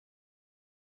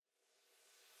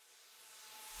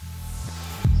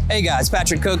Hey guys,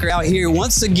 Patrick Coker out here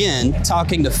once again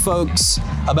talking to folks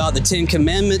about the 10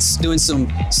 Commandments, doing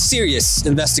some serious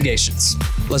investigations.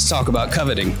 Let's talk about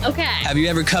coveting. Okay. Have you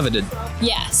ever coveted?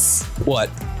 Yes. What?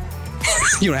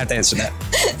 You don't have to answer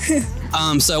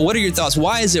that. So what are your thoughts?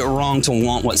 Why is it wrong to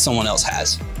want what someone else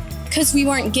has? Because we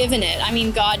weren't given it. I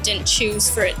mean, God didn't choose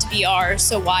for it to be ours,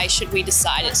 so why should we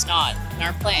decide it's not in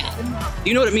our plan?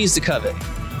 You know what it means to covet?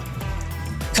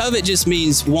 Covet just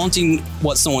means wanting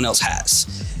what someone else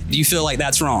has. Do you feel like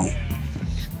that's wrong?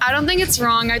 I don't think it's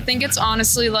wrong. I think it's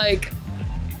honestly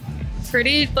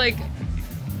pretty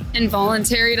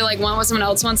involuntary to want what someone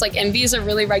else wants. Envy is a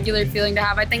really regular feeling to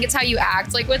have. I think it's how you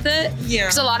act with it. Yeah.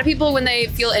 Because a lot of people, when they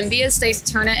feel envious, they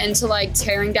turn it into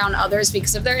tearing down others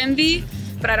because of their envy.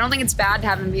 But I don't think it's bad to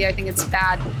have envy. I think it's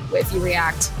bad if you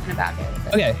react in a bad way with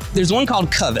it. Okay, there's one called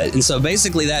covet. And so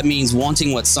basically that means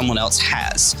wanting what someone else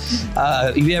has.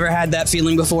 Have you ever had that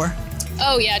feeling before?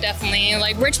 Oh yeah, definitely.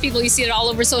 Rich people, you see it all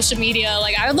over social media.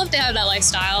 I would love to have that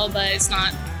lifestyle, but it's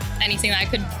not anything that I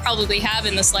could probably have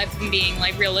in this life, being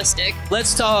realistic.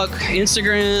 Let's talk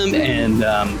Instagram and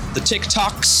the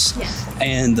TikToks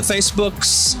and the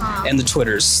Facebooks and the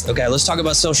Twitters. Okay, let's talk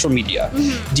about social media.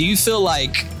 Do you feel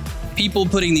like people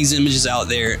putting these images out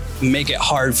there make it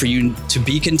hard for you to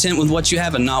be content with what you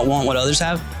have and not want what others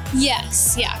have?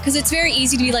 Yes, yeah, because it's very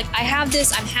easy to be I have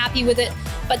this, I'm happy with it,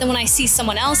 but then when I see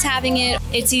someone else having it,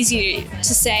 it's easy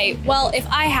to say, well, if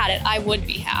I had it, I would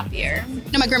be happier.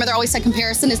 My grandmother always said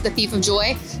comparison is the thief of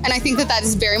joy, and I think that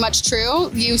is very much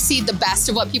true. You see the best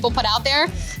of what people put out there,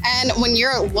 and when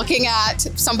you're looking at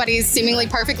somebody's seemingly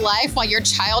perfect life while your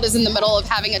child is in the middle of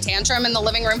having a tantrum in the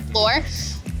living room floor,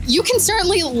 you can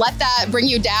certainly let that bring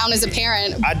you down as a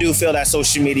parent. I do feel that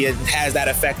social media has that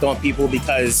effect on people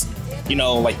because,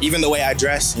 even the way I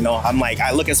dress, I'm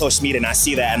I look at social media and I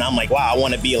see that and I'm wow, I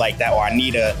want to be like that, or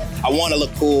I want to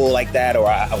look cool like that, or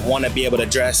I want to be able to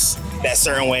dress that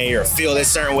certain way or feel this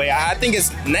certain way. I think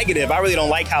it's negative. I really don't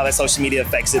like how that social media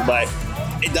affects it, but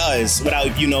it does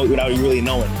without you really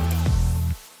knowing.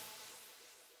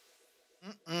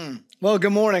 Well,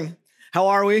 good morning. How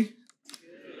are we?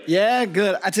 Yeah,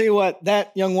 good. I tell you what,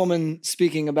 that young woman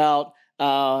speaking about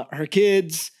her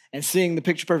kids and seeing the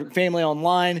picture perfect family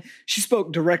online, she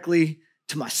spoke directly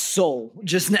to my soul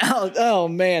just now. Oh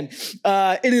man,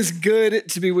 it is good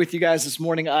to be with you guys this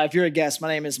morning. If you're a guest, my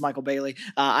name is Michael Bailey.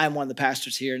 I'm one of the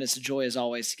pastors here, and it's a joy as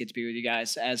always to get to be with you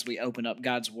guys as we open up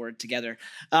God's Word together.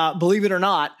 Believe it or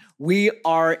not, we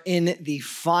are in the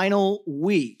final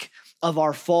week of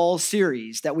our fall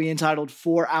series that we entitled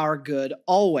For Our Good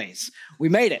Always. We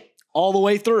made it all the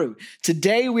way through.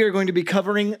 Today, we are going to be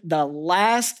covering the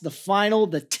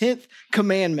 10th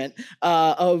commandment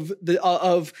of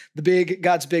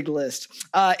God's big list.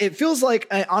 It feels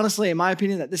honestly, in my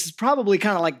opinion, that this is probably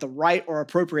kind of the right or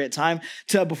appropriate time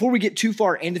to, before we get too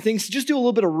far into things, to just do a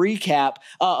little bit of recap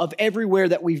of everywhere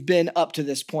that we've been up to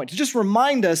this point, to just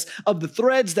remind us of the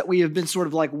threads that we have been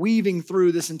sort of weaving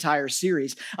through this entire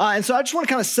series. And so I just want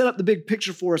to kind of set up the big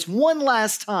picture for us one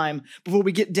last time before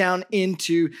we get down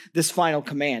into this final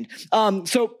command.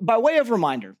 So by way of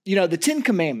reminder, the 10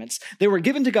 commandments, they were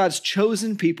given to God's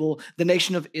chosen people, the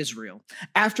nation of Israel,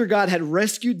 after God had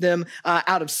rescued them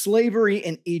out of slavery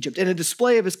in Egypt. In a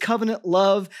display of his covenant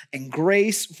love and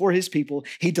grace for his people,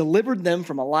 he delivered them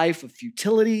from a life of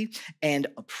futility and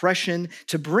oppression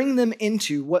to bring them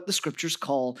into what the scriptures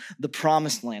call the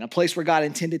promised land, a place where God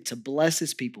intended to bless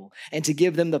his people and to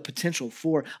give them the potential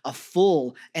for a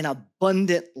full and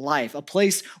abundant life, a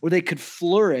place where they could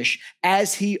flourish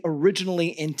as he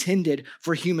originally intended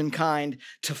for humankind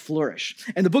to flourish.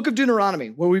 And the book of Deuteronomy,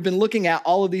 where we've been looking at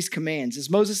all of these commands, is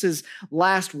Moses'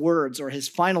 last words, or his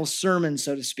final sermon,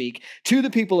 so to speak, to the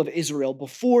people of Israel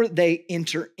before they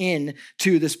enter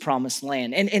into this promised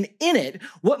land. And in it,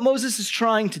 what Moses is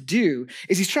trying to do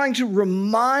is he's trying to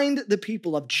remind the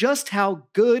people of just how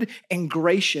good and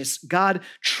gracious God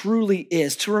truly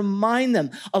is, to remind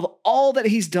them of all that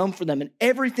he's done for them and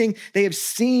everything they have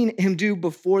seen him do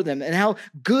before them, and how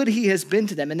good he has been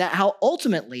to them, and that how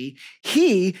ultimately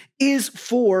he is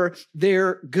for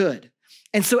their good.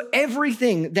 And so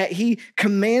everything that he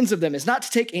commands of them is not to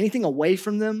take anything away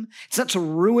from them. It's not to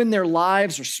ruin their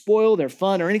lives or spoil their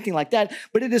fun or anything like that,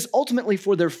 but it is ultimately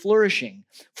for their flourishing,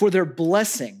 for their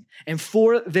blessing, and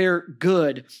for their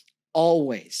good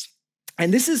always.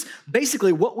 And this is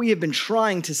basically what we have been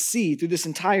trying to see through this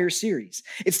entire series.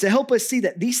 It's to help us see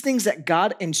that these things that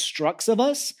God instructs of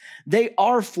us, they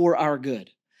are for our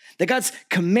good. That God's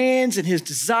commands and his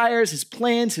desires, his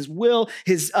plans, his will,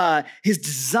 his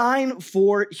design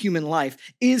for human life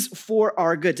is for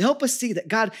our good, to help us see that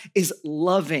God is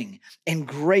loving and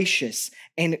gracious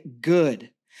and good.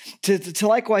 to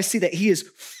likewise see that he is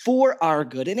for our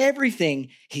good in everything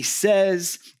he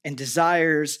says and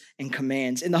desires and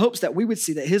commands, in the hopes that we would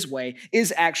see that his way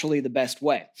is actually the best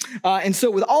way. And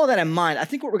so with all of that in mind, I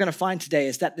think what we're going to find today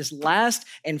is that this last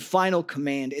and final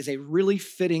command is a really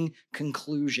fitting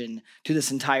conclusion to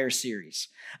this entire series.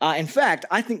 In fact,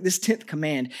 I think this 10th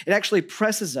command, it actually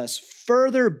presses us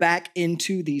further back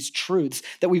into these truths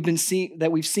that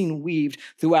we've seen weaved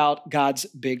throughout God's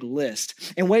big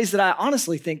list in ways that I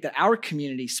honestly think that our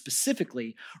community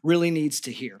specifically really needs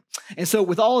to hear. And so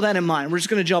with all of that in mind, we're just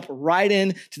going to jump right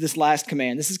in to this last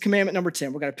command. This is commandment number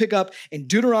 10. We're going to pick up in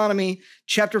Deuteronomy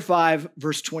chapter 5,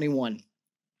 verse 21.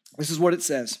 This is what it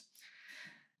says.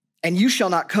 And you shall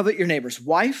not covet your neighbor's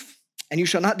wife, and you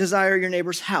shall not desire your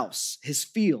neighbor's house, his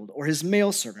field, or his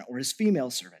male servant, or his female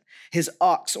servant, his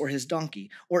ox, or his donkey,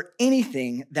 or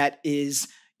anything that is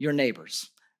your neighbor's.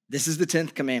 This is the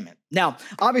 10th commandment. Now,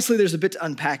 obviously, there's a bit to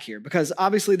unpack here because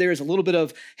obviously there is a little bit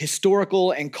of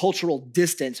historical and cultural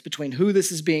distance between who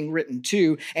this is being written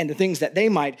to and the things that they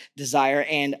might desire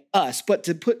and us. But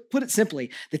to put it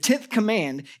simply, the 10th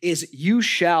command is you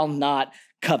shall not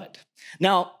covet.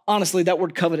 Now, honestly, that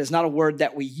word covet is not a word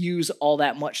that we use all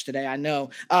that much today, I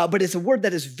know, but it's a word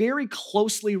that is very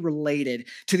closely related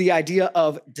to the idea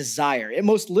of desire. It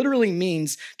most literally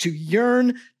means to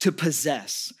yearn to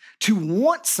possess, to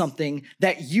want something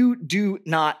that you do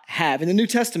not have. In the New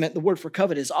Testament, the word for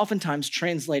covet is oftentimes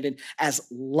translated as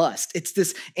lust. It's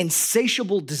this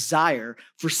insatiable desire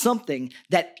for something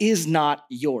that is not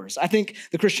yours. I think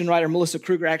the Christian writer Melissa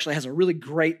Kruger actually has a really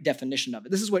great definition of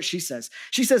it. This is what she says.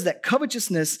 She says that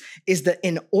covetousness is the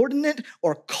inordinate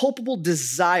or culpable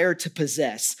desire to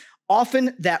possess,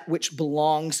 often that which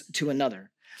belongs to another.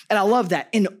 And I love that.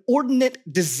 Inordinate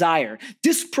desire,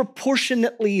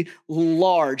 disproportionately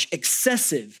large,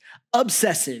 excessive,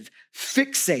 obsessive,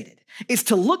 fixated. Is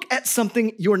to look at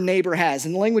something your neighbor has.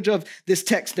 In the language of this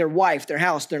text, their wife, their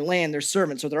house, their land, their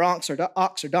servants, or their ox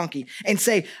or donkey, and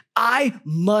say, I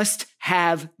must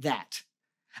have that.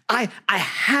 I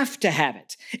have to have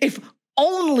it. If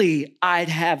only I'd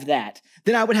have that,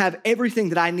 then I would have everything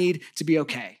that I need to be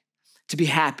okay, to be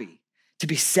happy, to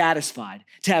be satisfied,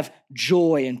 to have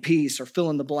joy and peace, or fill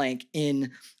in the blank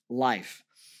in life.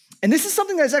 And this is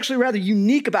something that's actually rather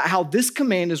unique about how this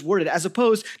command is worded as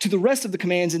opposed to the rest of the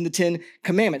commands in the 10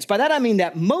 commandments. By that, I mean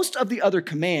that most of the other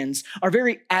commands are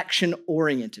very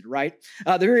action-oriented, right?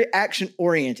 They're very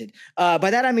action-oriented. By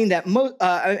that, I mean that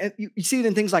you see it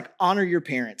in things like honor your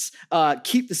parents,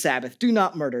 keep the Sabbath, do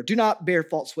not murder, do not bear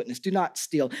false witness, do not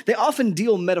steal. They often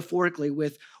deal metaphorically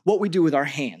with what we do with our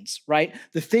hands, right?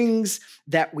 The things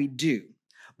that we do.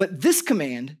 But this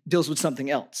command deals with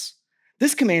something else.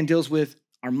 This command deals with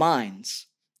our minds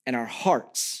and our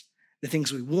hearts, the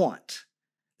things we want,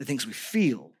 the things we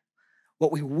feel,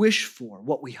 what we wish for,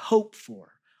 what we hope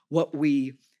for, what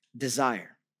we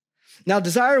desire. Now,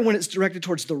 desire, when it's directed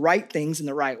towards the right things in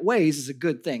the right ways, is a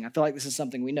good thing. I feel like this is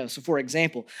something we know. So, for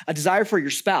example, a desire for your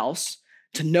spouse,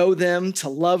 to know them, to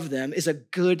love them, is a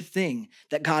good thing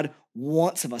that God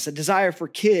wants of us. A desire for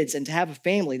kids and to have a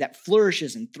family that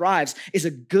flourishes and thrives is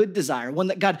a good desire, one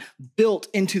that God built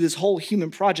into this whole human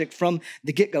project from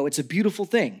the get-go. It's a beautiful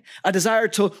thing. A desire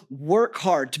to work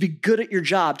hard, to be good at your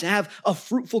job, to have a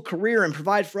fruitful career and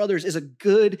provide for others is a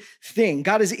good thing.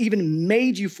 God has even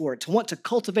made you for it. To want to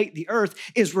cultivate the earth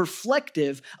is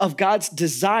reflective of God's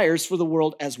desires for the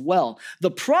world as well. The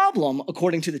problem,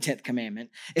 according to the 10th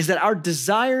commandment, is that our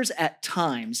desires at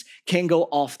times can go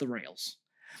off the rails.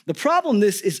 The problem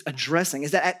this is addressing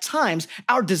is that at times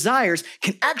our desires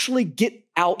can actually get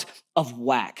out of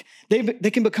whack. They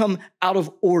can become out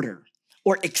of order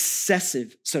or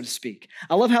excessive, so to speak.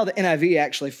 I love how the NIV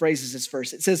actually phrases this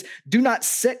verse. It says, do not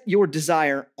set your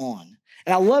desire on.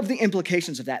 And I love the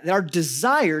implications of that our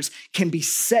desires can be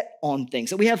set on things,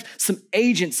 that we have some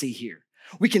agency here.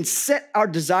 We can set our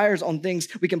desires on things,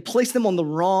 we can place them on the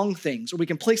wrong things, or we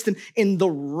can place them in the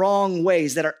wrong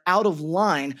ways that are out of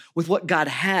line with what God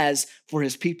has for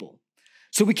his people.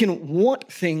 So we can want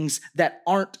things that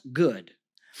aren't good,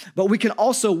 but we can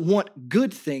also want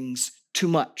good things too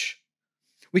much.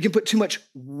 We can put too much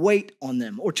weight on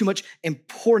them or too much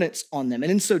importance on them.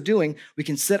 And in so doing, we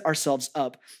can set ourselves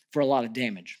up for a lot of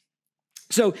damage.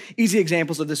 So easy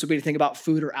examples of this would be to think about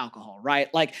food or alcohol, right?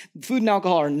 Like food and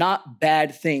alcohol are not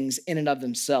bad things in and of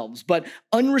themselves, but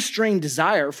unrestrained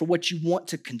desire for what you want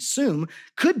to consume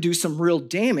could do some real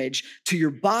damage to your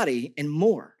body and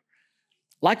more.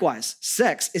 Likewise,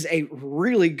 sex is a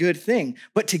really good thing,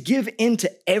 but to give in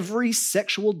to every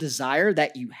sexual desire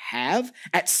that you have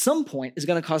at some point is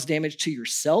going to cause damage to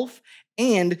yourself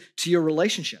and to your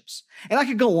relationships. And I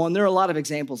could go on. There are a lot of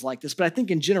examples like this, but I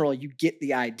think in general, you get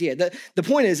the idea. The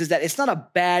point is that it's not a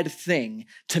bad thing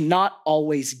to not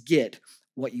always get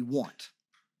what you want.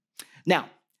 Now,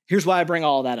 here's why I bring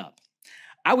all that up.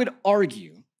 I would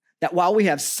argue that while we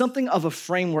have something of a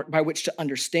framework by which to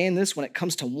understand this when it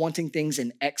comes to wanting things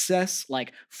in excess,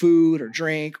 like food or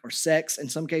drink or sex in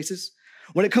some cases,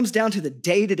 when it comes down to the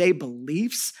day-to-day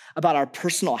beliefs about our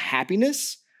personal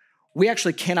happiness, we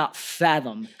actually cannot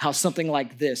fathom how something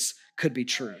like this could be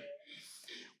true.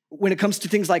 When it comes to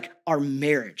things like our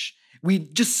marriage, we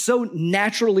just so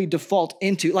naturally default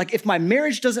into, like, if my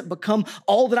marriage doesn't become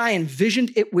all that I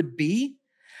envisioned it would be,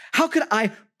 how could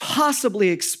I possibly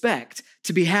expect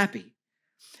to be happy?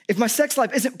 If my sex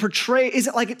life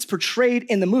isn't like it's portrayed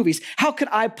in the movies, how could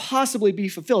I possibly be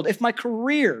fulfilled? If my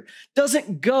career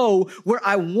doesn't go where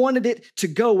I wanted it to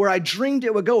go, where I dreamed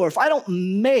it would go, or if I don't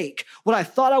make what I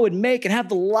thought I would make and have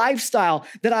the lifestyle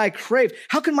that I crave,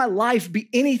 how can my life be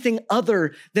anything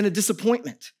other than a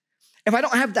disappointment? If I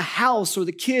don't have the house or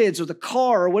the kids or the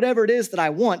car or whatever it is that I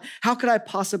want, how could I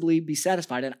possibly be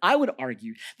satisfied? And I would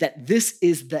argue that this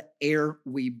is the air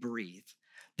we breathe.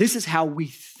 This is how we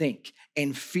think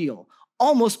and feel,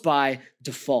 almost by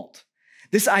default.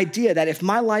 This idea that if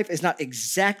my life is not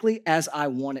exactly as I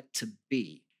want it to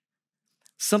be,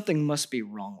 something must be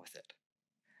wrong with it.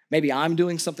 Maybe I'm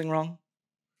doing something wrong.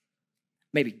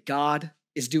 Maybe God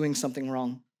is doing something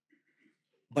wrong,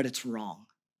 but it's wrong.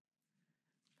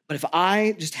 But if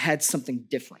I just had something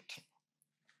different,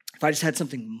 if I just had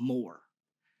something more,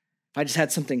 if I just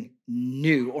had something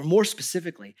new, or more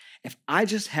specifically, if I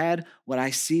just had what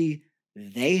I see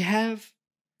they have,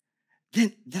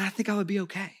 then I think I would be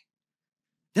okay.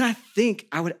 Then I think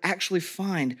I would actually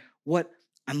find what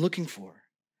I'm looking for.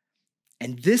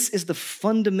 And this is the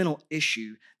fundamental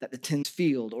issue that the ten's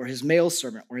field, or his male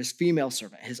servant, or his female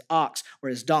servant, his ox, or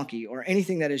his donkey, or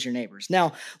anything that is your neighbor's.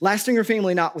 Now, lasting or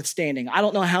family notwithstanding, I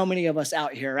don't know how many of us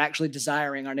out here are actually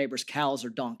desiring our neighbor's cows or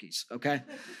donkeys, okay?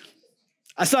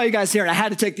 I saw you guys here, and I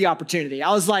had to take the opportunity.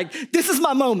 I was like, this is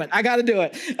my moment. I got to do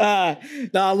it.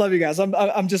 No, I love you guys.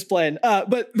 I'm just playing.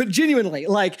 But genuinely,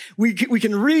 like, we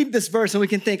can read this verse and we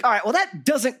can think, all right, well, that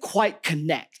doesn't quite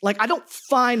connect. Like, I don't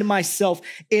find myself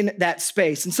in that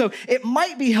space. And so it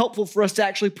might be helpful for us to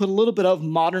actually put a little bit of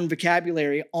modern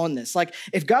vocabulary on this. Like,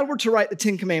 if God were to write the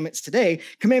 10 commandments today,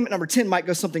 commandment number 10 might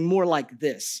go something more like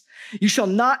this. You shall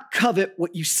not covet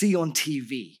what you see on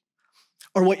TV,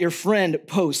 or what your friend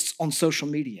posts on social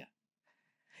media.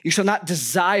 You shall not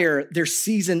desire their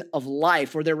season of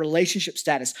life, or their relationship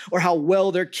status, or how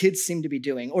well their kids seem to be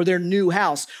doing, or their new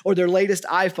house, or their latest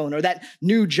iPhone, or that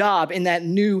new job in that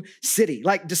new city.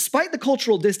 Like, despite the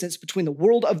cultural distance between the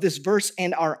world of this verse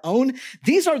and our own,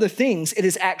 these are the things it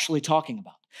is actually talking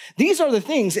about. These are the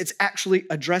things it's actually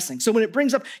addressing. So when it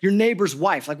brings up your neighbor's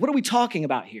wife, like, what are we talking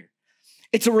about here?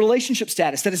 It's a relationship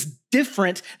status that is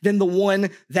different than the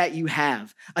one that you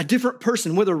have. A different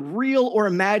person, whether real or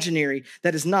imaginary,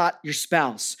 that is not your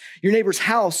spouse. Your neighbor's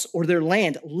house or their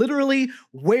land, literally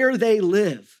where they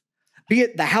live. Be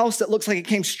it the house that looks like it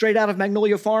came straight out of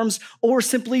Magnolia Farms, or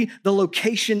simply the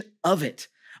location of it.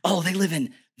 Oh, they live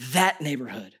in that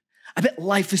neighborhood. I bet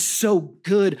life is so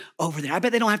good over there. I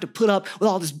bet they don't have to put up with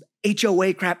all this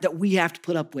HOA crap that we have to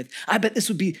put up with. I bet this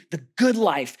would be the good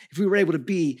life if we were able to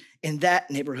be in that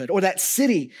neighborhood, or that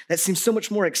city that seems so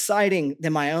much more exciting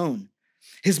than my own.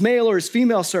 His male or his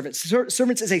female servants.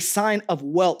 Servants is a sign of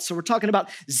wealth. So we're talking about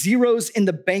zeros in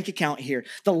the bank account here.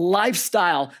 The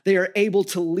lifestyle they are able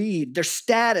to lead, their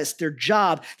status, their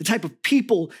job, the type of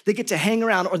people they get to hang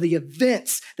around, or the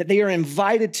events that they are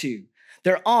invited to.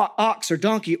 Their ox or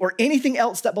donkey or anything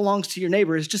else that belongs to your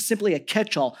neighbor is just simply a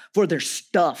catch-all for their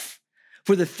stuff,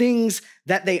 for the things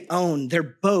that they own, their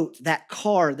boat, that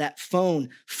car, that phone,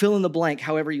 fill in the blank,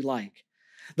 however you like.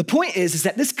 The point is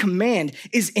that this command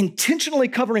is intentionally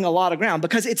covering a lot of ground,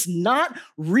 because it's not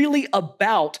really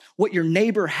about what your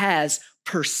neighbor has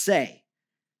per se,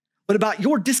 but about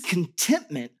your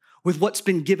discontentment with what's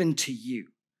been given to you.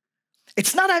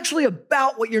 It's not actually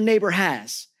about what your neighbor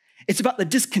has. It's about the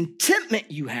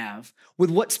discontentment you have with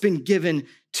what's been given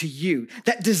to you.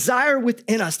 That desire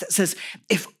within us that says,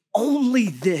 if only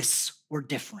this were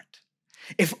different.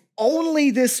 If only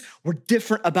this were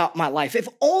different about my life. If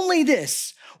only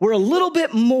this were a little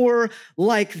bit more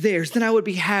like theirs, then I would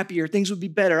be happier. Things would be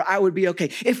better. I would be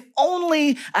okay. If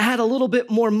only I had a little bit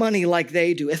more money like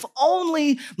they do. If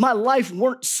only my life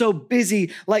weren't so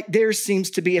busy like theirs seems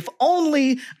to be. If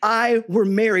only I were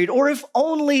married, or if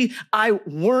only I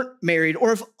weren't married,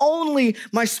 or if only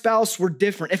my spouse were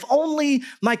different. If only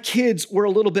my kids were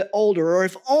a little bit older, or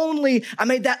if only I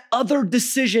made that other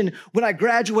decision when I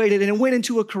graduated and went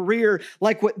into a career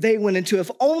like what they went into. If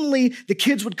only the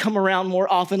kids would come around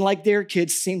more often like their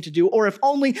kids seem to do, or if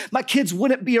only my kids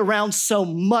wouldn't be around so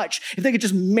much. If they could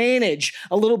just manage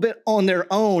a little bit on their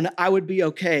own, I would be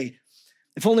okay.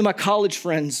 If only my college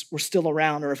friends were still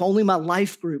around, or if only my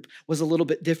life group was a little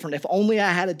bit different, if only I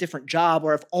had a different job,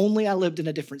 or if only I lived in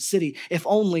a different city, if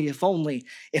only, if only,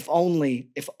 if only,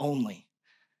 if only.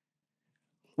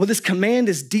 What this command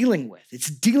is dealing with, it's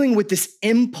dealing with this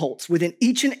impulse within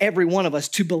each and every one of us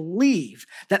to believe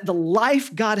that the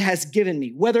life God has given me,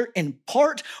 whether in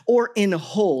part or in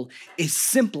whole, is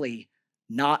simply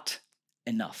not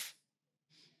enough.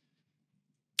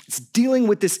 It's dealing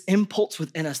with this impulse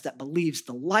within us that believes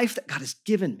the life that God has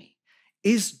given me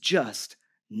is just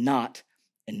not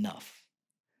enough.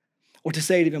 Or to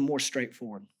say it even more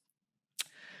straightforward,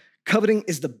 coveting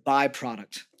is the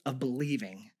byproduct of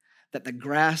believing that the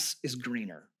grass is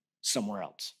greener somewhere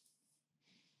else.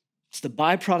 It's the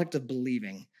byproduct of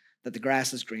believing that the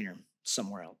grass is greener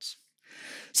somewhere else.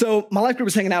 So my life group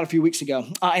was hanging out a few weeks ago,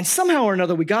 and somehow or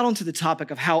another, we got onto the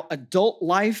topic of how adult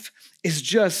life is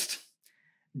just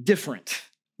different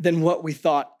than what we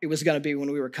thought it was going to be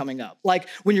when we were coming up. Like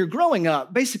when you're growing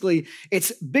up, basically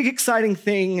it's big exciting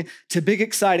thing to big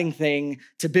exciting thing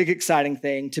to big exciting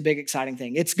thing to big exciting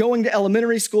thing. It's going to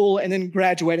elementary school and then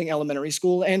graduating elementary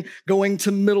school and going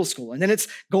to middle school. And then it's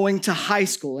going to high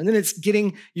school. And then it's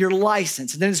getting your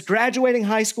license. And then it's graduating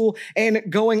high school and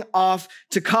going off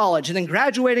to college. And then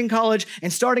graduating college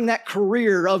and starting that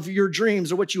career of your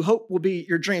dreams, or what you hope will be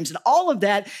your dreams. And all of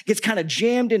that gets kind of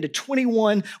jammed into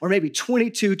 21 or maybe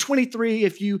 22, 23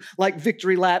 if you like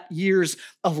victory lap years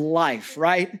of life,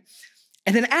 right?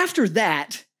 And then after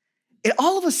that, it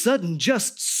all of a sudden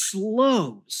just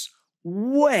slows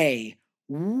way,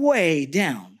 way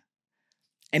down.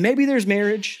 And maybe there's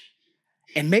marriage,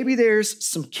 and maybe there's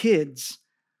some kids,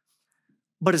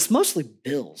 but it's mostly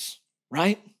bills,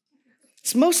 right?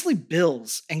 It's mostly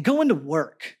bills and going to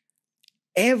work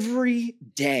every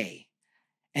day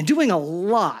and doing a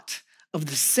lot of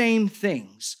the same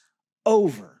things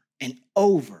over and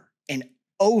over and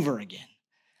over again.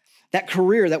 That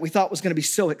career that we thought was going to be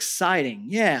so exciting,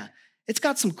 yeah, it's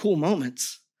got some cool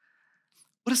moments,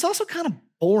 but it's also kind of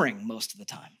boring most of the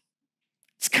time.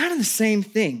 It's kind of the same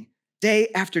thing day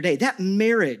after day. That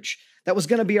marriage that was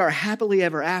going to be our happily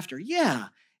ever after, yeah,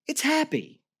 it's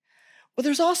happy, but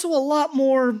there's also a lot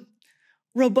more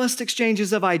robust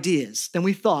exchanges of ideas than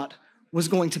we thought was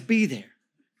going to be there.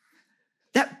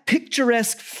 That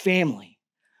picturesque family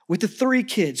with the 3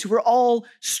 kids who were all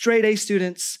straight A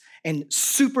students and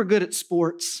super good at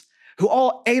sports, who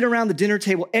all ate around the dinner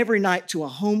table every night to a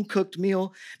home-cooked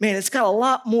meal. Man, it's got a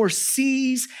lot more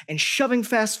C's and shoving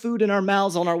fast food in our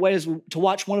mouths on our way to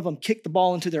watch one of them kick the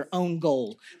ball into their own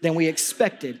goal than we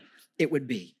expected it would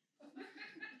be.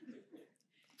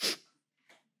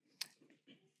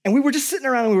 And we were just sitting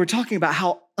around and we were talking about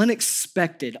how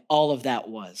unexpected all of that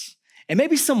was. And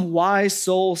maybe some wise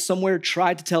soul somewhere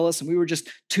tried to tell us, and we were just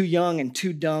too young and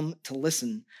too dumb to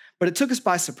listen. But it took us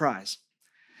by surprise.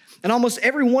 And almost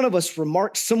every one of us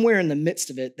remarked somewhere in the midst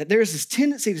of it that there's this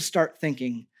tendency to start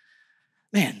thinking,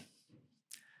 man,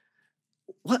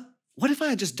 what if I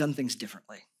had just done things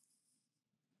differently?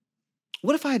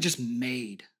 What if I had just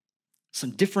made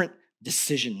some different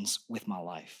decisions with my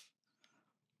life?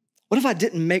 What if I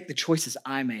didn't make the choices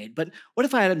I made, but what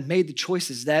if I had made the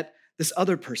choices that this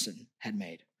other person had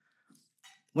made?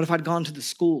 What if I'd gone to the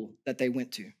school that they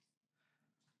went to?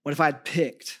 What if I'd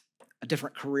picked a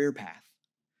different career path?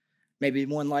 Maybe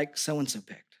one like so-and-so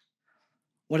picked.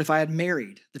 What if I had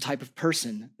married the type of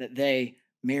person that they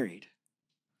married?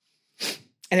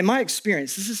 And in my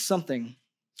experience, this is something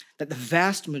that the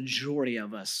vast majority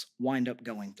of us wind up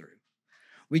going through.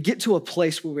 We get to a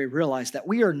place where we realize that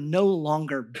we are no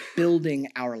longer building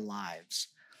our lives,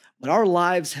 but our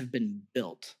lives have been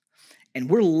built. And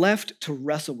we're left to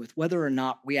wrestle with whether or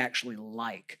not we actually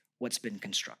like what's been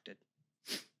constructed.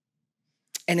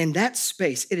 And in that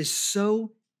space, it is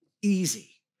so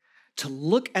easy to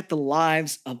look at the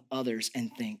lives of others and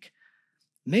think,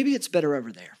 maybe it's better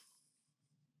over there.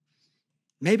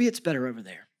 Maybe it's better over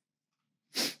there.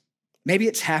 Maybe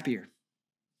it's happier.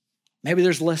 Maybe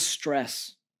there's less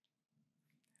stress.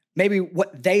 Maybe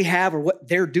what they have or what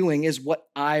they're doing is what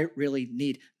I really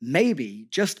need. Maybe,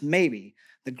 just maybe,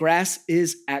 the grass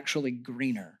is actually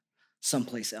greener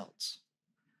someplace else.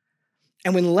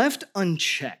 And when left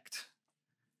unchecked,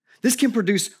 this can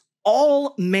produce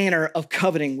all manner of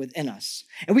coveting within us.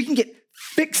 And we can get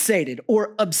fixated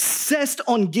or obsessed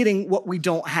on getting what we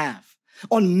don't have,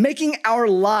 on making our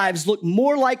lives look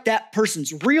more like that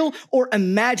person's, real or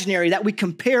imaginary, that we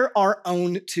compare our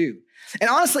own to. And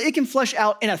honestly, it can flesh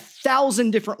out in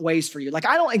 1,000 different ways for you. Like,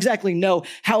 I don't exactly know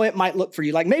how it might look for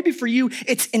you. Like, maybe for you,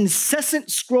 it's incessant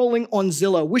scrolling on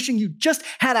Zillow, wishing you just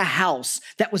had a house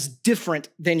that was different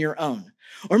than your own.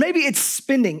 Or maybe it's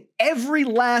spending every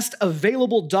last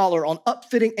available dollar on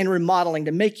upfitting and remodeling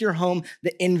to make your home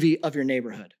the envy of your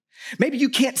neighborhood. Maybe you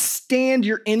can't stand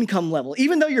your income level,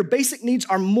 even though your basic needs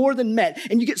are more than met,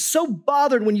 and you get so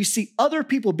bothered when you see other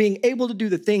people being able to do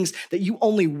the things that you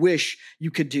only wish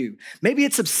you could do. Maybe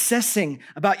it's obsessing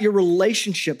about your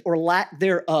relationship or lack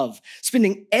thereof,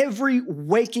 spending every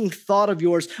waking thought of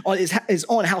yours is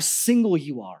on how single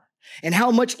you are and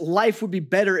how much life would be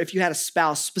better if you had a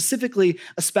spouse, specifically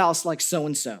a spouse like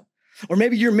so-and-so. Or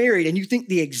maybe you're married and you think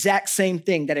the exact same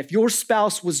thing, that if your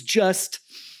spouse was just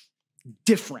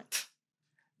different,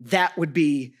 that would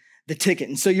be the ticket.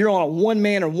 And so you're on a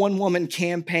one-man or one-woman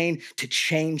campaign to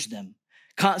change them,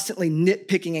 constantly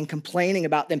nitpicking and complaining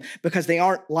about them because they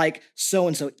aren't like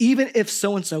so-and-so, even if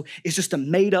so-and-so is just a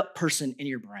made-up person in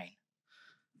your brain.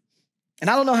 And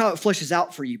I don't know how it fleshes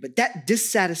out for you, but that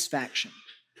dissatisfaction,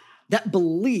 that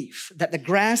belief that the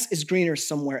grass is greener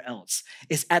somewhere else,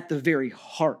 is at the very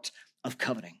heart of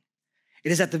coveting.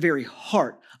 It is at the very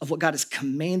heart of what God is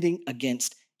commanding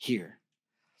against here.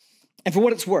 And for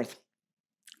what it's worth,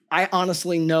 I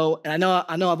honestly know, and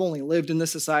I know I've only lived in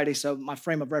this society, so my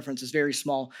frame of reference is very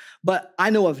small, but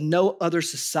I know of no other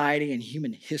society in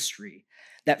human history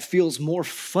that feels more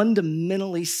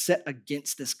fundamentally set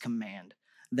against this command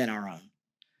than our own.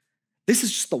 This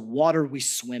is just the water we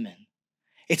swim in.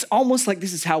 It's almost like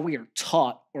this is how we are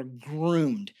taught or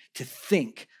groomed to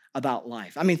think about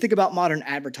life. I mean, think about modern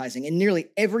advertising. In nearly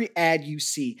every ad you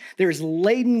see, there is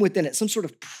laden within it some sort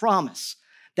of promise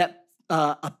that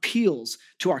appeals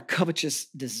to our covetous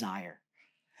desire.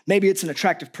 Maybe it's an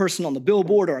attractive person on the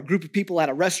billboard, or a group of people at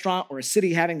a restaurant, or a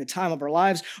city having the time of our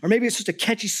lives, or maybe it's just a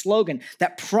catchy slogan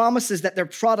that promises that their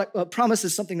product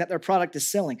promises something that their product is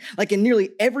selling. Like, in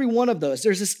nearly every one of those,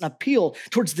 there's this appeal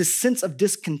towards this sense of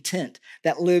discontent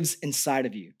that lives inside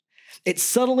of you. It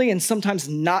subtly and sometimes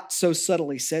not so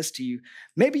subtly says to you,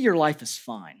 maybe your life is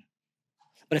fine,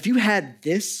 but if you had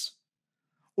this,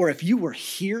 or if you were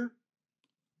here,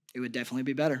 it would definitely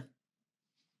be better.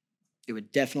 It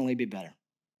would definitely be better.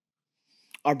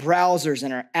 Our browsers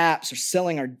and our apps are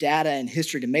selling our data and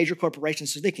history to major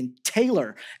corporations so they can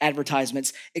tailor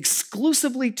advertisements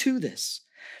exclusively to this,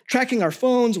 tracking our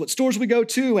phones, what stores we go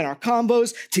to, and our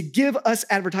combos to give us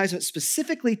advertisements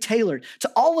specifically tailored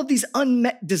to all of these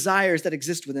unmet desires that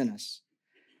exist within us.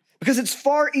 Because it's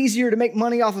far easier to make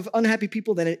money off of unhappy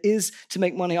people than it is to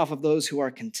make money off of those who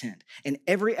are content. And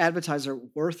every advertiser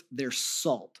worth their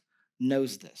salt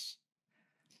knows this.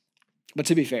 But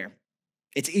to be fair,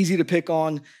 it's easy to pick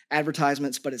on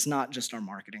advertisements, but it's not just our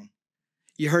marketing.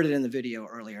 You heard it in the video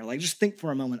earlier. Like, just think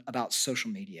for a moment about social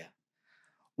media.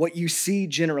 What you see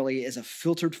generally is a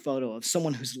filtered photo of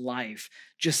someone whose life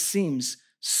just seems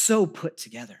so put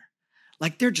together.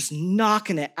 Like, they're just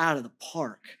knocking it out of the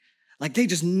park. Like, they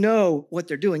just know what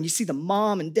they're doing. You see the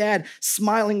mom and dad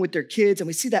smiling with their kids, and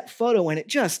we see that photo, and it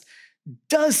just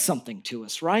does something to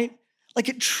us, right? Like,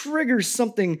 it triggers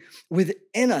something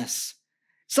within us.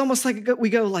 It's almost like we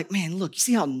go like, man, look, you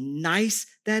see how nice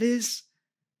that is?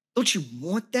 Don't you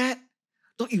want that?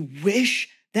 Don't you wish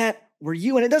that were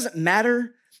you? And it doesn't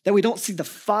matter that we don't see the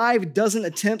 6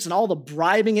 attempts and all the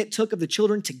bribing it took of the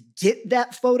children to get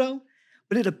that photo,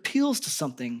 but it appeals to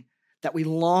something that we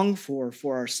long for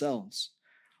ourselves.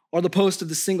 Or the post of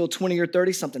the single 20 or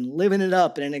 30-something living it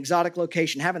up in an exotic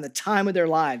location, having the time of their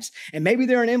lives. And maybe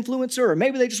they're an influencer, or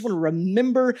maybe they just want to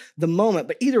remember the moment.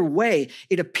 But either way,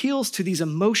 it appeals to these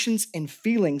emotions and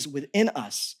feelings within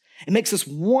us. It makes us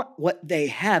want what they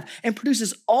have and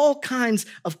produces all kinds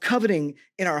of coveting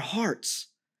in our hearts.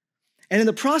 And in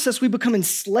the process, we become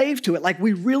enslaved to it, like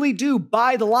we really do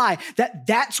buy the lie that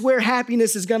that's where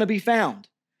happiness is going to be found.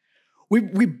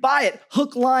 We buy it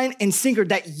hook, line, and sinker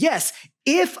that, yes,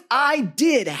 if I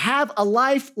did have a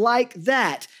life like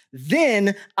that,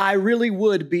 then I really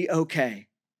would be okay.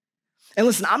 And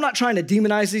listen, I'm not trying to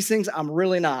demonize these things. I'm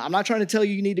really not. I'm not trying to tell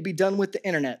you need to be done with the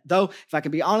internet. Though, if I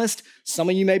can be honest, some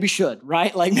of you maybe should,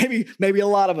 right? Like maybe a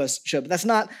lot of us should, but that's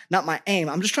not my aim.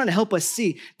 I'm just trying to help us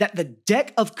see that the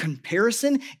deck of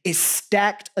comparison is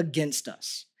stacked against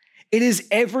us. It is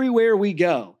everywhere we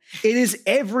go. It is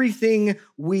everything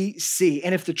we see.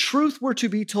 And if the truth were to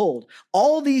be told,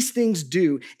 all these things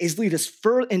do is lead us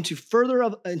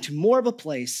into more of a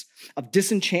place of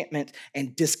disenchantment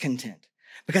and discontent.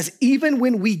 Because even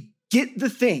when we get the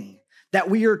thing that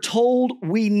we are told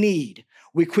we need,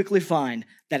 we quickly find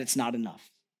that it's not enough,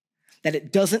 that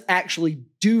it doesn't actually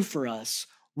do for us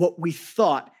what we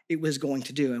thought it was going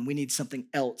to do, and we need something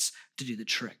else to do the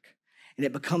trick. And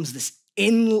it becomes this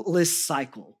endless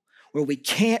cycle where we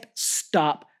can't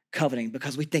stop coveting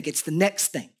because we think it's the next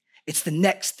thing. It's the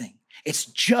next thing. It's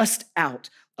just out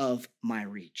of my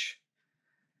reach.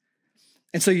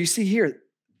 And so you see here,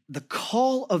 the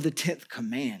call of the 10th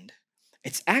command,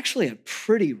 it's actually a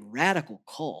pretty radical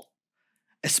call,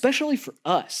 especially for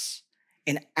us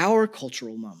in our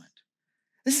cultural moment.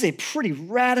 This is a pretty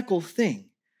radical thing.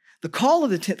 The call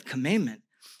of the 10th commandment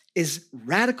is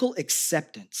radical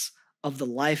acceptance of the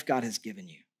life God has given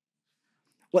you.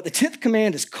 What the 10th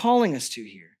command is calling us to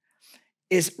here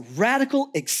is radical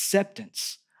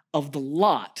acceptance of the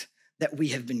lot that we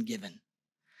have been given.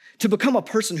 To become a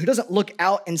person who doesn't look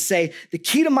out and say, the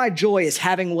key to my joy is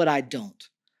having what I don't,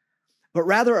 but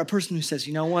rather a person who says,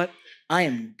 you know what? I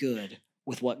am good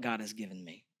with what God has given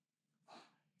me,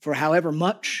 for however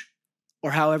much or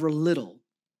however little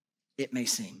it may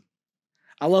seem.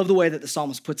 I love the way that the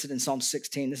psalmist puts it in Psalm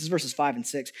 16. This is verses 5 and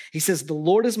 6. He says, the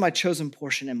Lord is my chosen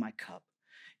portion and my cup.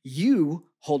 You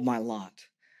hold my lot.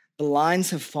 The lines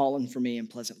have fallen for me in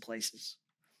pleasant places.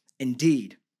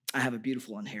 Indeed, I have a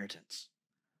beautiful inheritance.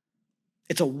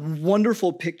 It's a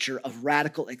wonderful picture of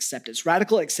radical acceptance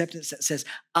that says,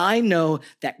 I know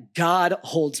that God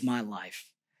holds my life.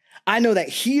 I know that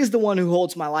he is the one who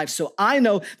holds my life. So I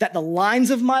know that the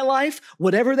lines of my life,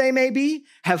 whatever they may be,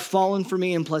 have fallen for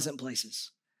me in pleasant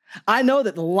places. I know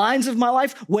that the lines of my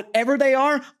life, whatever they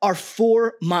are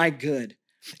for my good.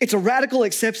 It's a radical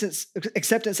acceptance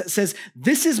that says,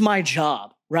 this is my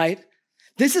job, right?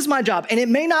 This is my job. And it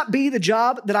may not be the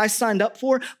job that I signed up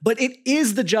for, but it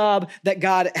is the job that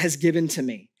God has given to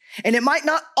me. And it might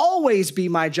not always be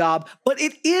my job, but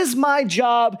it is my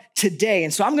job today.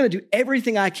 And so I'm going to do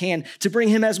everything I can to bring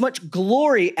him as much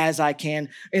glory as I can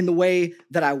in the way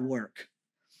that I work.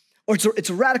 Or it's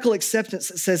a radical acceptance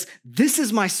that says, this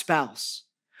is my spouse,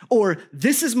 or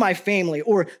this is my family,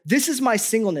 or this is my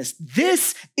singleness.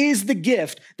 This is the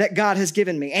gift that God has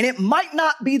given me. And it might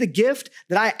not be the gift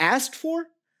that I asked for,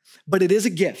 but it is a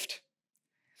gift.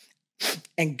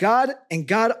 And God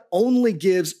only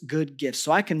gives good gifts.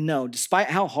 So I can know, despite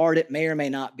how hard it may or may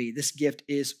not be, this gift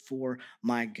is for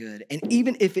my good. And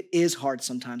even if it is hard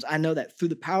sometimes, I know that through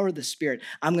the power of the Spirit,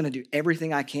 I'm going to do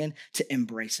everything I can to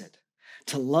embrace it,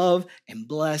 to love and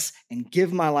bless and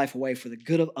give my life away for the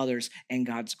good of others and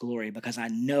God's glory, because I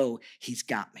know he's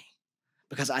got me,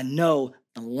 because I know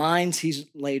the lines he's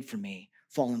laid for me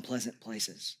fall in pleasant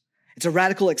places. It's a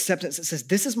radical acceptance that says,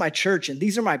 this is my church and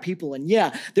these are my people. And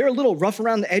yeah, they're a little rough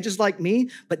around the edges like me,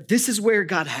 but this is where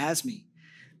God has me.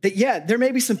 That yeah, there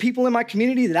may be some people in my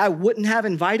community that I wouldn't have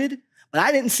invited, but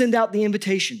I didn't send out the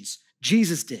invitations.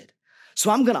 Jesus did.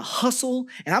 So I'm going to hustle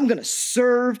and I'm going to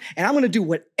serve and I'm going to do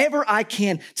whatever I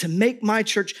can to make my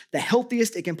church the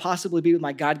healthiest it can possibly be with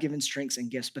my God-given strengths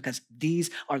and gifts, because these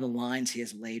are the lines he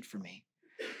has laid for me.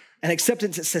 An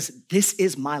acceptance that says, this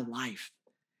is my life.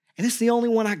 And it's the only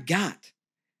one I got.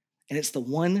 And it's the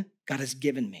one God has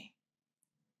given me.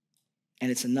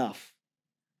 And it's enough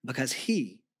because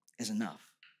he is enough.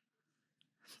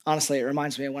 Honestly, it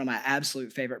reminds me of one of my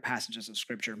absolute favorite passages of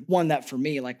scripture. One that for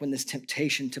me, like when this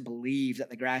temptation to believe that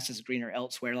the grass is greener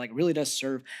elsewhere, like really does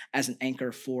serve as an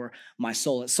anchor for my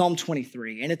soul. It's Psalm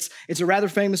 23. And it's a rather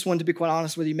famous one, to be quite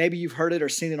honest with you. Maybe you've heard it or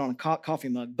seen it on a coffee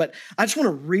mug, but I just want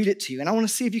to read it to you. And I want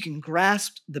to see if you can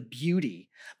grasp the beauty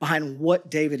behind what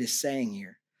David is saying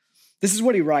here. This is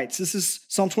what he writes. This is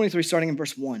Psalm 23, starting in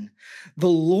verse 1. The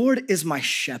Lord is my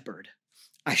shepherd.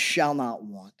 I shall not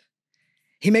want.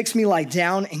 He makes me lie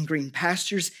down in green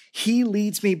pastures. He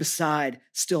leads me beside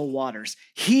still waters.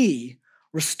 He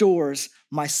restores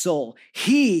my soul.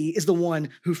 He is the one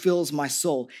who fills my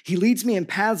soul. He leads me in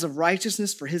paths of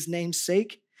righteousness for his name's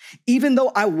sake. Even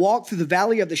though I walk through the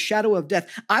valley of the shadow of death,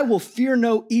 I will fear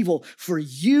no evil, for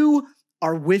you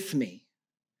are with me.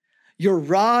 Your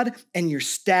rod and your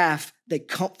staff, they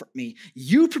comfort me.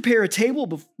 You prepare a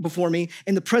table before me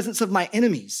in the presence of my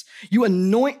enemies. You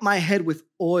anoint my head with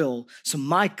oil, so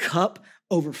my cup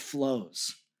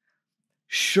overflows.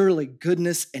 Surely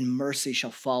goodness and mercy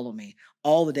shall follow me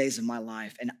all the days of my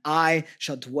life, and I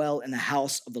shall dwell in the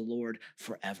house of the Lord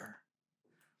forever.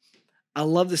 I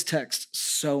love this text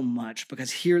so much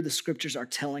because here the scriptures are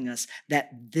telling us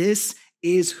that this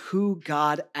is who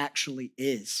God actually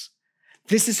is.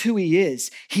 This is who he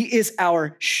is. He is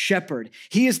our shepherd.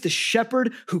 He is the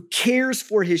shepherd who cares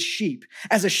for his sheep.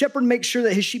 As a shepherd makes sure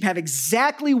that his sheep have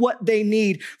exactly what they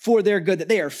need for their good, that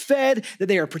they are fed, that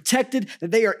they are protected,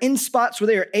 that they are in spots where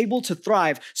they are able to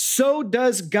thrive. So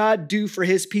does God do for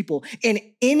his people in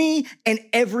any and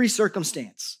every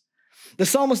circumstance. The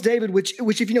psalmist David, which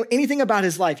if you know anything about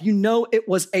his life, you know it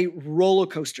was a roller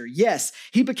coaster. Yes,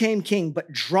 he became king,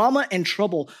 but drama and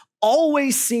trouble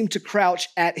always seemed to crouch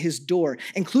at his door,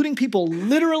 including people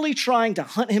literally trying to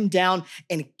hunt him down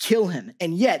and kill him.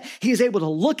 And yet he is able to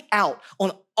look out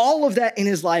on all of that in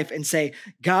his life and say,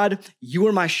 God, you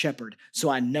are my shepherd, so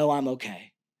I know I'm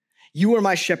okay. You are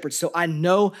my shepherd, so I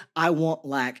know I won't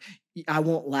lack.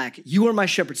 You are my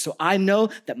shepherd, so I know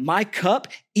that my cup,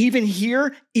 even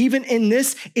here, even in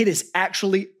this, it is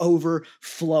actually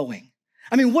overflowing.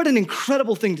 I mean, what an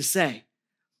incredible thing to say.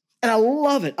 And I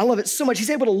love it. I love it so much.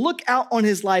 He's able to look out on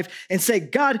his life and say,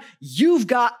 God, you've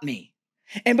got me.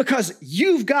 And because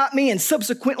you've got me and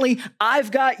subsequently I've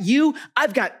got you,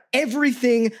 I've got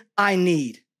everything I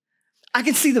need. I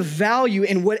can see the value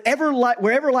in wherever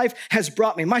life has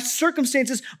brought me. My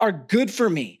circumstances are good for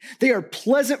me. They are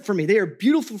pleasant for me. They are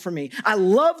beautiful for me. I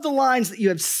love the lines that you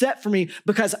have set for me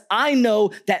because I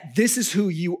know that this is who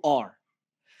you are.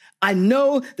 I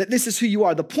know that this is who you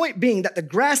are. The point being that the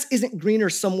grass isn't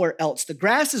greener somewhere else. The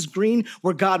grass is green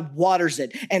where God waters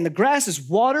it, and the grass is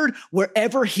watered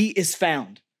wherever he is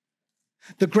found.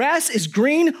 The grass is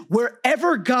green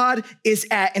wherever God is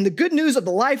at. And the good news of the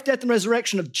life, death, and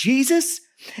resurrection of Jesus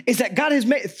is that God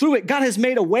has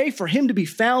made a way for him to be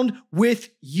found with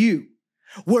you,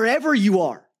 wherever you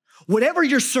are. Whatever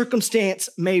your circumstance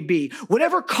may be,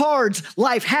 whatever cards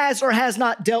life has or has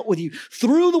not dealt with you,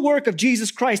 through the work of Jesus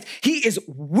Christ, he is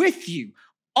with you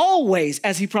always,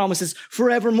 as he promises,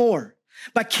 forevermore.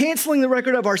 By canceling the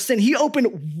record of our sin, he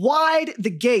opened wide the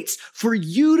gates for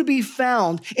you to be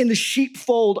found in the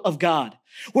sheepfold of God,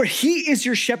 where he is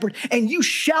your shepherd and you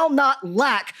shall not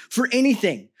lack for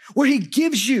anything, where he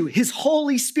gives you his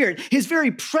Holy Spirit, his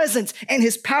very presence and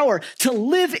his power to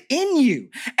live in you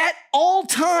at all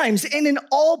times and in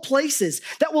all places,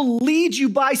 that will lead you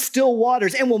by still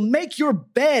waters and will make your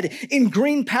bed in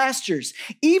green pastures,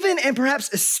 even and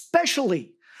perhaps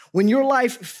especially when your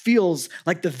life feels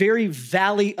like the very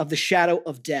valley of the shadow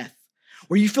of death,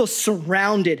 where you feel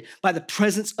surrounded by the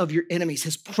presence of your enemies.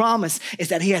 His promise is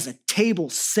that he has a table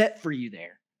set for you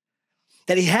there,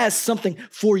 that he has something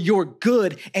for your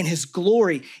good and his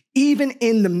glory, even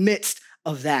in the midst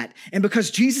of that. And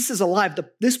because Jesus is alive,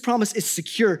 this promise is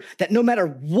secure that no matter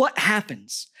what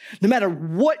happens, no matter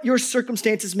what your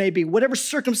circumstances may be, whatever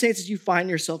circumstances you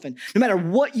find yourself in, no matter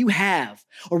what you have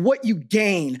or what you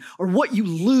gain or what you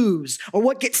lose or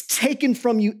what gets taken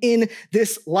from you in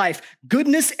this life,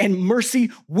 goodness and mercy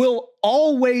will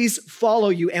always follow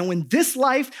you. And when this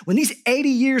life, when these 80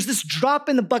 years, this drop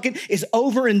in the bucket is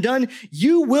over and done,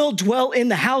 you will dwell in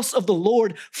the house of the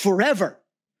Lord forever.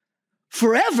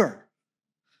 Forever.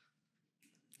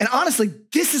 And honestly,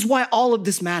 this is why all of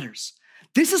this matters.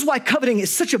 This is why coveting is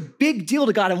such a big deal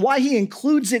to God and why he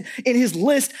includes it in his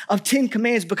list of 10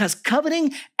 commands, because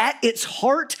coveting at its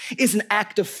heart is an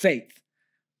act of faith.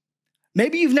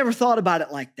 Maybe you've never thought about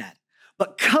it like that,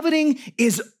 but coveting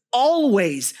is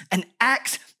always an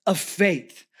act of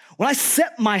faith. When I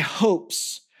set my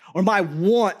hopes or my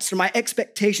wants or my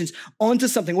expectations onto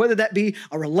something, whether that be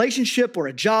a relationship or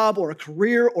a job or a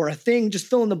career or a thing, just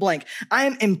fill in the blank, I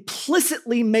am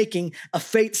implicitly making a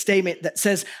faith statement that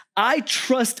says, I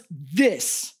trust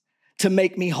this to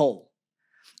make me whole.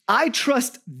 I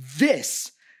trust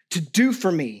this to do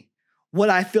for me what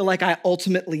I feel like I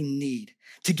ultimately need,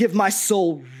 to give my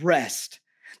soul rest.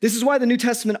 This is why the New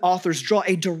Testament authors draw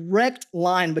a direct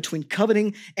line between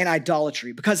coveting and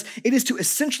idolatry, because it is to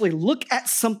essentially look at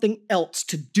something else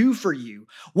to do for you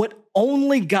what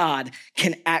only God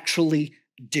can actually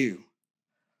do,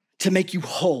 to make you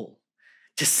whole,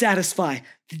 to satisfy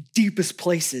the deepest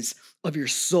places of your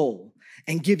soul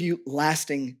and give you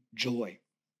lasting joy.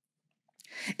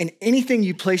 And anything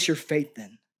you place your faith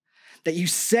in, that you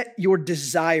set your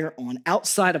desire on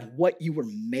outside of what you were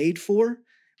made for,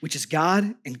 which is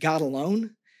God and God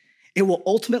alone, it will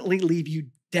ultimately leave you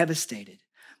devastated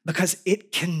because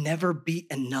it can never be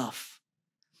enough.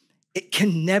 It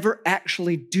can never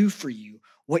actually do for you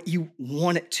what you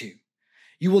want it to.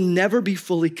 You will never be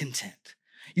fully content.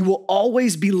 You will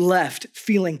always be left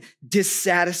feeling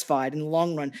dissatisfied in the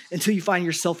long run until you find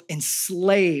yourself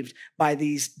enslaved by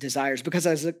these desires. Because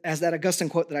as that Augustine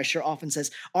quote that I share often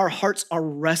says, our hearts are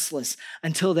restless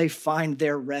until they find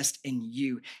their rest in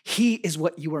you. He is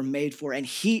what you are made for, and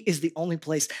he is the only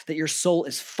place that your soul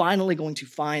is finally going to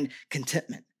find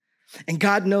contentment. And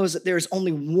God knows that there is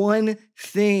only one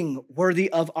thing worthy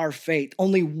of our faith,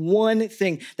 only one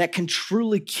thing that can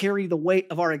truly carry the weight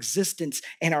of our existence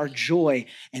and our joy,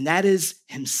 and that is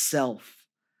himself.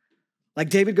 Like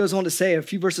David goes on to say a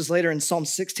few verses later in Psalm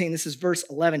 16, this is verse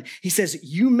 11, he says,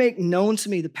 you make known to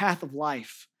me the path of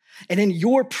life, and in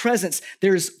your presence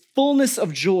there is fullness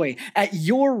of joy. At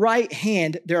your right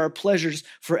hand there are pleasures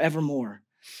forevermore.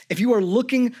 If you are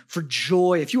looking for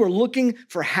joy, if you are looking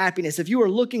for happiness, if you are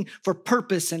looking for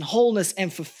purpose and wholeness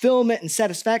and fulfillment and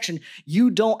satisfaction,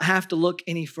 you don't have to look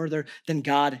any further than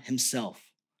God himself.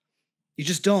 You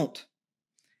just don't.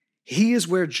 He is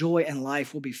where joy and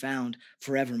life will be found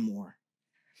forevermore.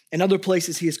 In other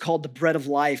places, he is called the bread of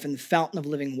life and the fountain of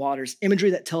living waters,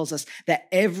 imagery that tells us that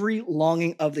every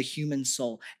longing of the human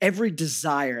soul, every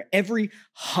desire, every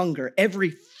hunger,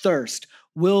 every thirst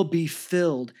will be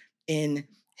filled in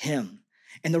him.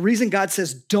 And the reason God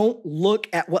says don't look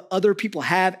at what other people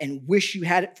have and wish you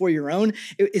had it for your own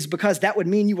is because that would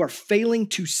mean you are failing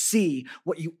to see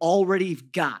what you already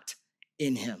got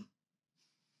in him.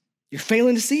 You're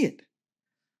failing to see it.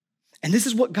 And this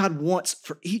is what God wants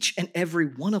for each and every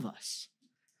one of us,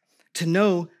 to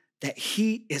know that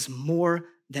he is more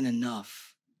than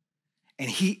enough and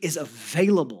he is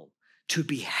available to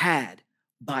be had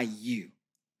by you.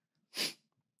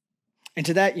 And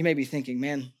to that, you may be thinking,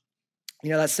 man,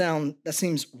 you know, that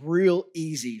seems real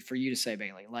easy for you to say,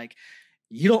 Bailey. Like,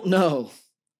 you don't know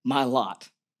my lot.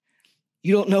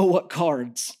 You don't know what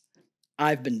cards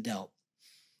I've been dealt.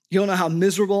 You don't know how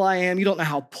miserable I am. You don't know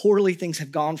how poorly things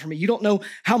have gone for me. You don't know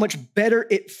how much better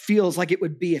it feels like it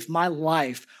would be if my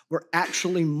life were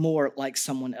actually more like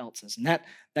someone else's. And that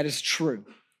is true.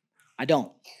 I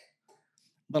don't.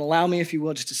 But allow me, if you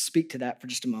will, just to speak to that for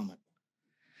just a moment.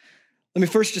 Let me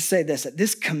first just say this, that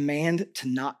this command to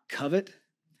not covet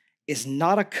is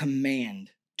not a command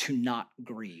to not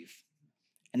grieve.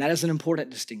 And that is an important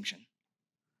distinction.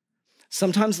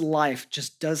 Sometimes life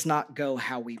just does not go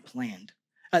how we planned.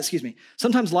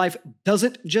 Sometimes life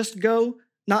doesn't just go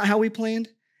not how we planned,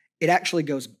 it actually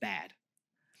goes bad.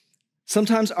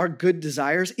 Sometimes our good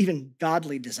desires, even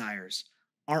godly desires,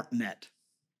 aren't met.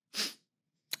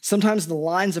 Sometimes the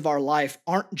lines of our life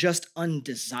aren't just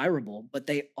undesirable, but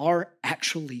they are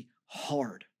actually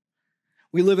hard.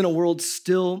 We live in a world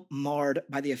still marred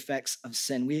by the effects of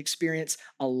sin. We experience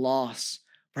a loss,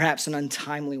 perhaps an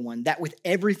untimely one, that with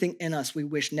everything in us we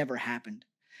wish never happened.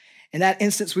 In that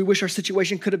instance, we wish our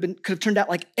situation could have turned out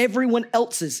like everyone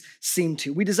else's seemed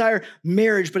to. We desire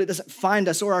marriage, but it doesn't find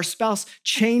us, or our spouse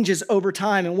changes over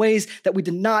time in ways that we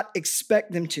did not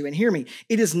expect them to. And hear me,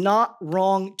 it is not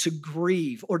wrong to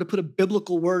grieve, or to put a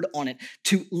biblical word on it,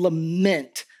 to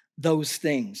lament those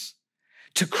things,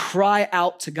 to cry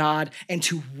out to God and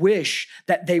to wish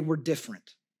that they were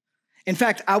different. In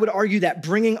fact, I would argue that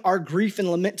bringing our grief and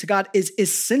lament to God is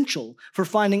essential for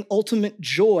finding ultimate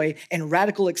joy and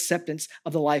radical acceptance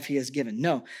of the life he has given.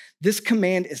 No, this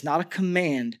command is not a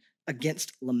command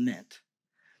against lament.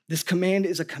 This command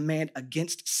is a command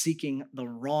against seeking the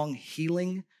wrong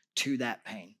healing to that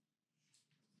pain.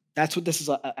 That's what this is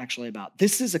actually about.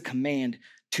 This is a command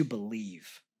to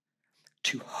believe,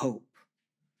 to hope,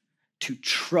 to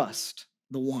trust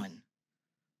the one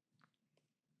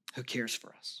who cares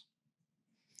for us.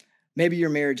 Maybe your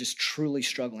marriage is truly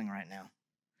struggling right now.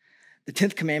 The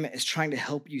 10th commandment is trying to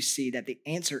help you see that the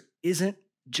answer isn't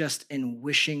just in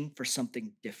wishing for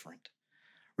something different.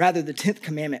 Rather, the 10th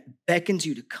commandment beckons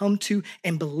you to come to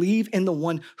and believe in the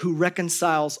one who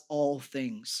reconciles all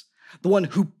things, the one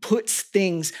who puts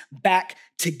things back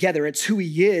together. It's who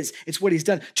he is. It's what he's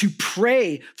done. To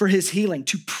pray for his healing,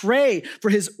 to pray for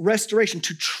his restoration,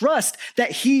 to trust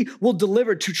that he will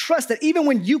deliver, to trust that even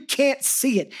when you can't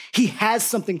see it, he has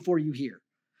something for you here.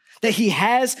 That he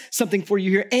has something for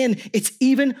you here, and it's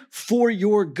even for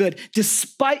your good,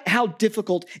 despite how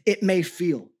difficult it may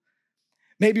feel.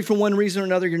 Maybe for one reason or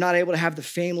another, you're not able to have the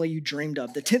family you dreamed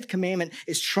of. The 10th commandment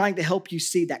is trying to help you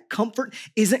see that comfort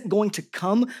isn't going to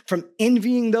come from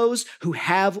envying those who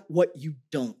have what you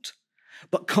don't,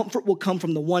 but comfort will come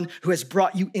from the one who has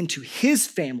brought you into his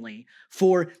family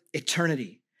for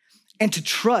eternity. And to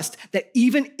trust that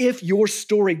even if your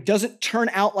story doesn't turn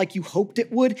out like you hoped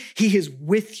it would, he is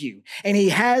with you and he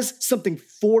has something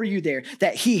for you there,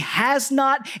 that he has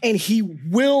not and he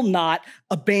will not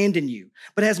abandon you,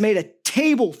 but has made a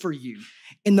table for you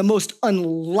in the most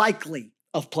unlikely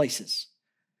of places.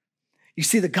 You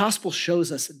see, the gospel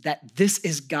shows us that this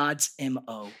is God's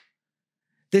MO.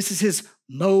 This is his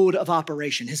mode of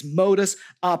operation, his modus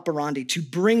operandi, to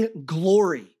bring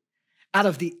glory out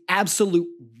of the absolute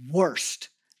worst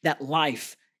that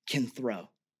life can throw.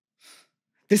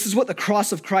 This is what the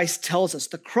cross of Christ tells us.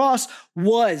 The cross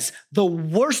was the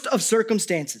worst of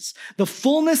circumstances. The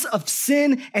fullness of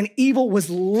sin and evil was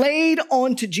laid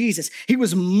onto Jesus. He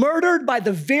was murdered by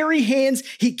the very hands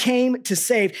he came to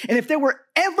save. And if there were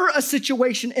ever a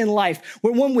situation in life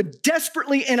where one would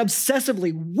desperately and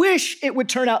obsessively wish it would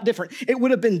turn out different, it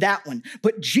would have been that one.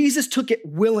 But Jesus took it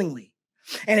willingly.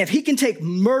 And if he can take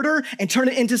murder and turn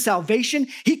it into salvation,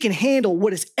 he can handle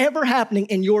what is ever happening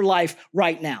in your life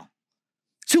right now.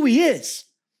 It's who he is.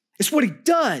 It's what he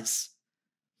does.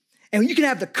 And you can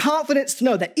have the confidence to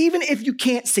know that even if you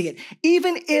can't see it,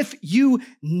 even if you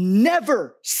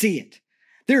never see it,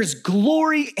 there's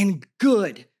glory and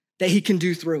good that he can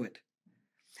do through it.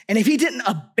 And if he didn't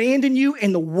abandon you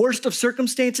in the worst of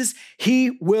circumstances,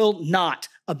 he will not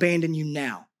abandon you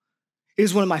now. It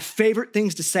is one of my favorite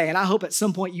things to say, and I hope at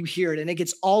some point you hear it and it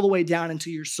gets all the way down into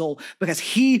your soul, because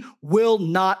he will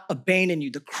not abandon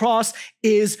you. The cross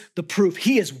is the proof.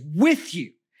 He is with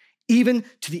you, even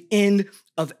to the end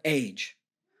of age.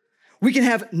 We can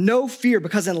have no fear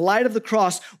because in light of the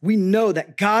cross, we know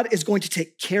that God is going to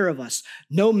take care of us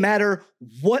no matter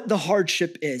what the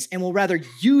hardship is, and will rather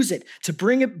use it to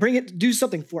bring it to do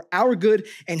something for our good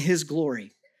and his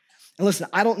glory. And listen,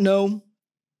 I don't know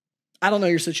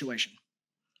your situation.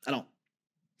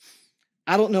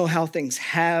 I don't know how things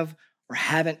have or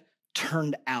haven't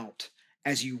turned out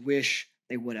as you wish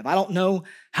they would have. I don't know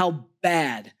how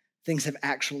bad things have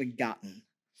actually gotten.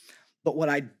 But what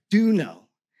I do know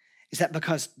is that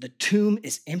because the tomb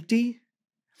is empty,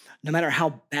 no matter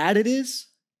how bad it is,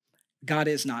 God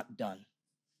is not done.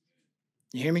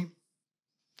 You hear me?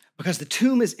 Because the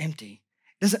tomb is empty,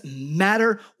 it doesn't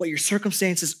matter what your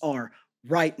circumstances are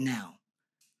right now.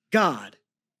 God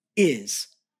is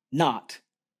not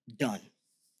done.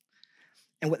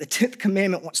 And what the 10th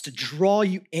commandment wants to draw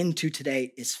you into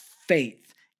today is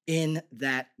faith in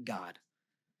that God.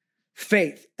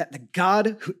 Faith that the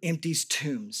God who empties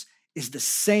tombs is the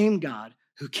same God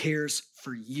who cares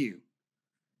for you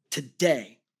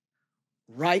today,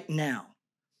 right now,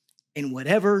 in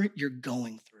whatever you're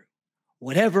going through,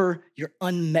 whatever your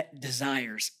unmet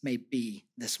desires may be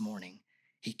this morning.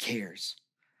 He cares.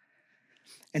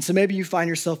 And so maybe you find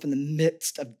yourself in the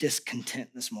midst of discontent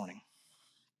this morning,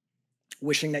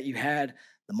 wishing that you had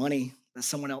the money that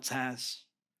someone else has,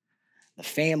 the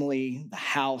family, the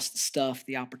house, the stuff,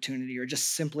 the opportunity, or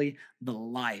just simply the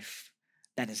life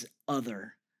that is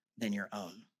other than your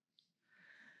own.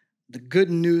 The good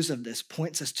news of this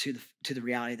points us to the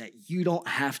reality that you don't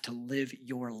have to live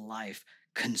your life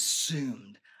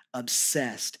consumed,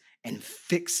 obsessed, and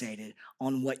fixated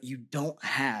on what you don't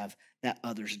have that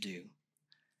others do.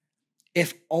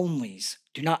 If onlys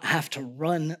do not have to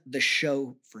run the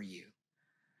show for you.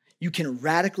 You can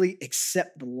radically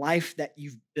accept the life that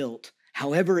you've built,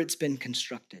 however it's been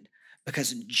constructed,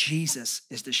 because Jesus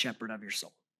is the shepherd of your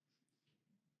soul.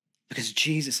 Because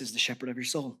Jesus is the shepherd of your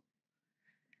soul.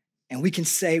 And we can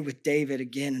say with David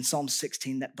again in Psalm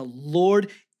 16 that the Lord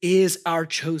is our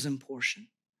chosen portion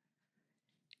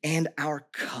and our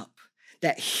cup,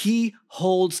 that he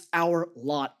holds our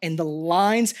lot, and the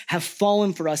lines have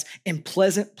fallen for us in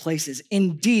pleasant places.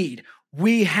 Indeed,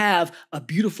 we have a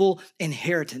beautiful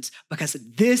inheritance because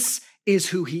this is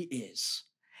who he is.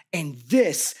 And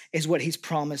this is what he's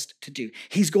promised to do.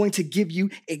 He's going to give you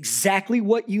exactly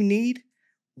what you need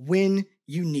when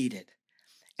you need it.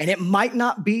 And it might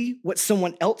not be what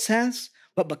someone else has,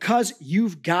 but because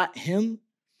you've got him,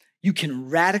 you can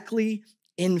radically,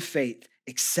 in faith,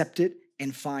 accept it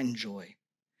and find joy.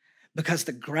 Because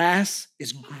the grass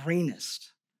is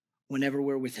greenest whenever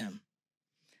we're with him.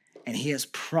 And he has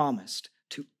promised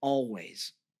to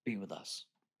always be with us.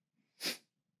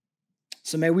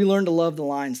 So may we learn to love the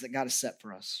lines that God has set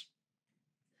for us.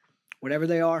 Whatever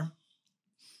they are,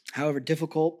 however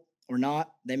difficult or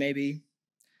not they may be,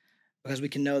 because we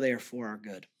can know they are for our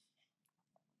good.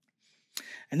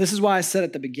 And this is why I said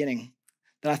at the beginning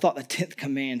that I thought the 10th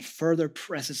command further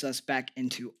presses us back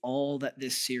into all that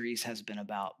this series has been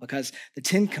about. Because the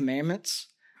 10 commandments,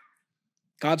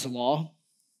 God's law,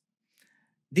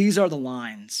 these are the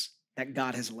lines that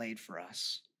God has laid for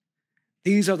us.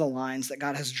 These are the lines that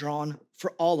God has drawn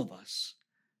for all of us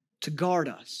to guard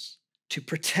us, to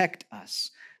protect us,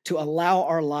 to allow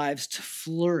our lives to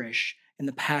flourish in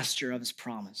the pasture of his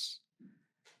promise.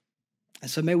 And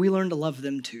so may we learn to love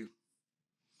them too.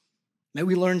 May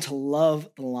we learn to love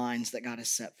the lines that God has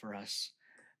set for us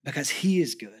because he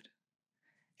is good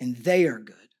and they are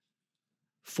good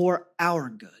for our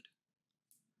good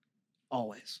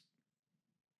always.